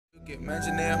Keep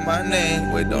mentioning my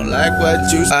name, we don't like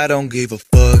what you. I don't give a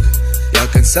fuck. Y'all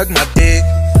can suck my dick.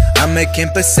 I'm making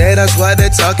pesetas while they're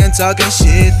talking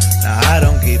shit. Nah, I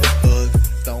don't give a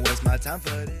fuck. Don't waste my time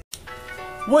for this.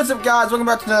 What's up, guys? Welcome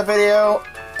back to another video,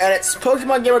 and it's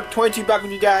Pokemon Gamer 22 back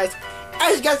with you guys.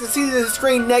 As you guys can see the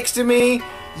screen next to me,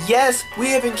 yes, we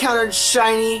have encountered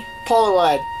shiny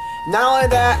Poliwag. Not only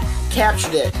that,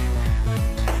 captured it.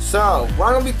 So, what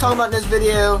I'm going to be talking about in this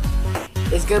video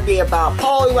is going to be about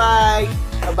Poliwag,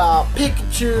 about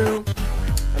Pikachu,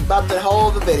 about the whole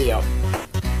of the video.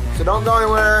 So don't go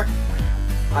anywhere.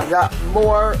 I've got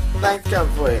more things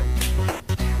coming for you.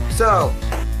 So,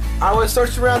 I was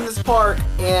searching around this park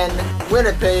in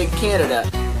Winnipeg, Canada.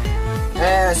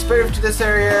 And I sprayed to this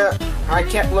area. I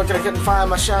kept looking, I couldn't find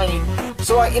my shiny.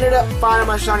 So I ended up finding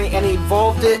my shiny and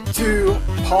evolved it to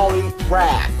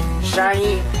Poliwag.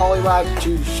 Shiny Poliwag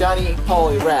to shiny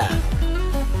Poliwag.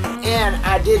 And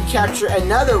I did capture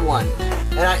another one,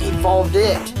 and I evolved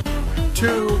it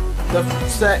to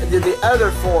the other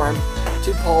form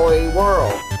to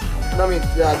Poliwhirl. I mean,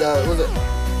 was it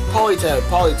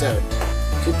Politoed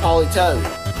to Politoed.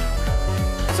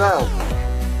 So,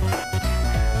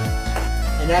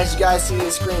 and as you guys see the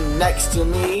screen next to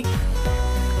me,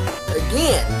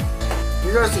 again,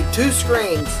 you're gonna see two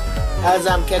screens as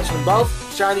I'm catching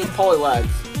both shiny Poliwags.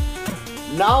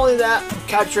 Not only that,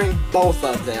 capturing both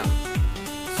of them.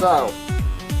 So,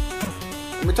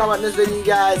 what we're talking about in this video, you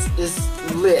guys, is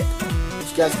lit.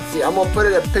 As you guys can see, I'm going to put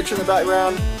a picture in the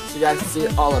background so you guys can see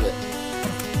all of it.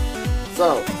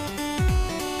 So,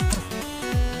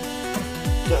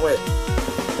 can't wait.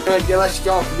 Unless you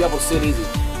go, you'll be able to see it easy.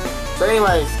 So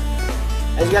anyways,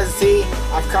 as you guys can see,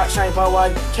 I've caught shiny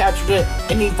Poliwag, captured it,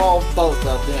 and evolved both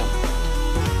of them.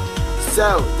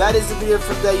 So, that is the video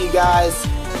for today, you guys.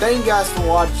 Thank you guys for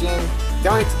watching.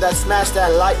 Don't forget to smash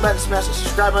that like button, smash the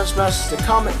subscribe button, smash the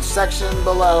comment section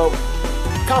below.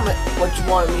 Comment what you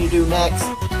want me to do next.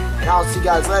 And I'll see you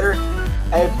guys later.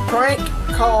 A prank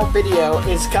call video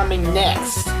is coming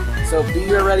next. So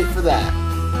be ready for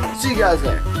that. See you guys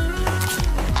there.